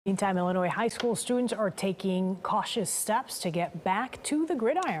Meantime, Illinois high school students are taking cautious steps to get back to the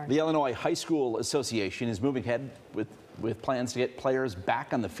gridiron. The Illinois High School Association is moving ahead with plans to get players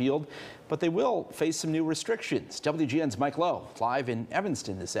back on the field, but they will face some new restrictions. WGN's Mike Lowe live in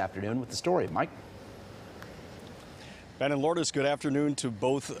Evanston this afternoon with the story. Mike. Ben and Lourdes, good afternoon to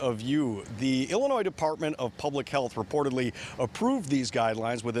both of you. The Illinois Department of Public Health reportedly approved these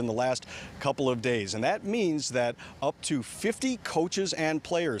guidelines within the last couple of days, and that means that up to 50 coaches and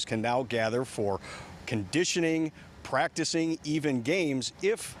players can now gather for conditioning, practicing, even games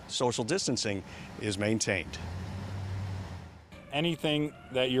if social distancing is maintained. Anything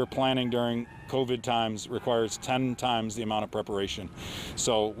that you're planning during COVID times requires 10 times the amount of preparation.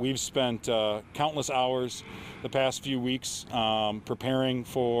 So we've spent countless hours the past few weeks preparing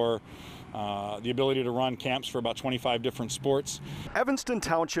for the ability to run camps for about 25 different sports. Evanston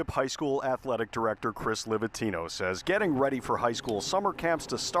Township High School Athletic Director Chris Livatino says getting ready for high school summer camps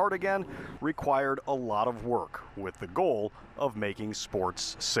to start again required a lot of work, with the goal of making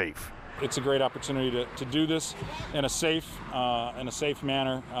sports safe. It's a great opportunity to do this in a safe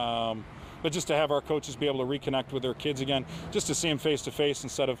manner, but just to have our coaches be able to reconnect with their kids again, just to see them face to face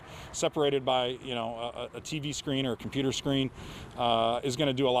instead of separated by a TV screen or a computer screen, is going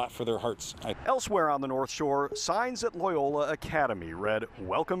to do a lot for their hearts. Elsewhere on the North Shore, signs at Loyola Academy read,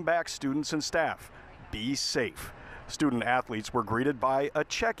 "Welcome back, students and staff. Be safe." Student athletes were greeted by a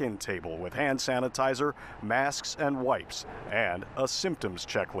check-in table with hand sanitizer, masks, and wipes, and a symptoms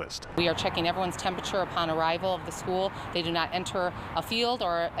checklist. We are checking everyone's temperature upon arrival of the school. They do not enter a field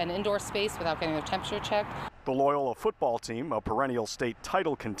or an indoor space without getting their temperature checked. The Loyola football team, a perennial state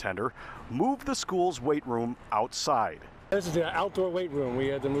title contender, moved the school's weight room outside. This is the outdoor weight room. We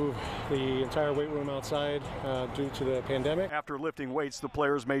had to move the entire weight room outside due to the pandemic. After lifting weights, the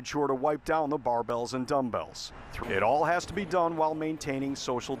players made sure to wipe down the barbells and dumbbells. It all has to be done while maintaining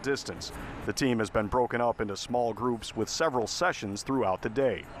social distance. The team has been broken up into small groups with several sessions throughout the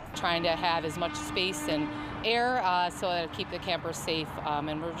day. Trying to have as much space and air so that keep the campers safe,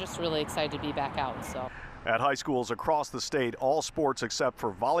 and we're just really excited to be back out. At high schools across the state, all sports except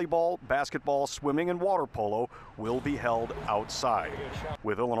for volleyball, basketball, swimming, and water polo will be held outside.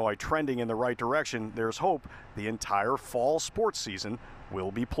 With Illinois trending in the right direction, there's hope the entire fall sports season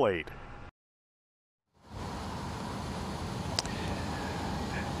will be played.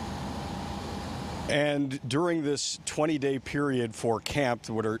 And during this 20-day period for camp,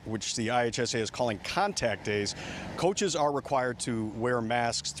 which the IHSA is calling contact days, coaches are required to wear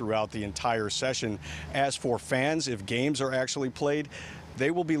masks throughout the entire session. As for fans, if games are actually played,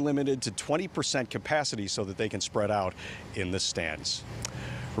 they will be limited to 20% capacity so that they can spread out in the stands.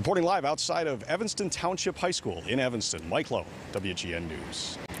 Reporting live outside of Evanston Township High School in Evanston, Mike Lowe, WGN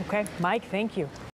News. Okay, Mike, thank you.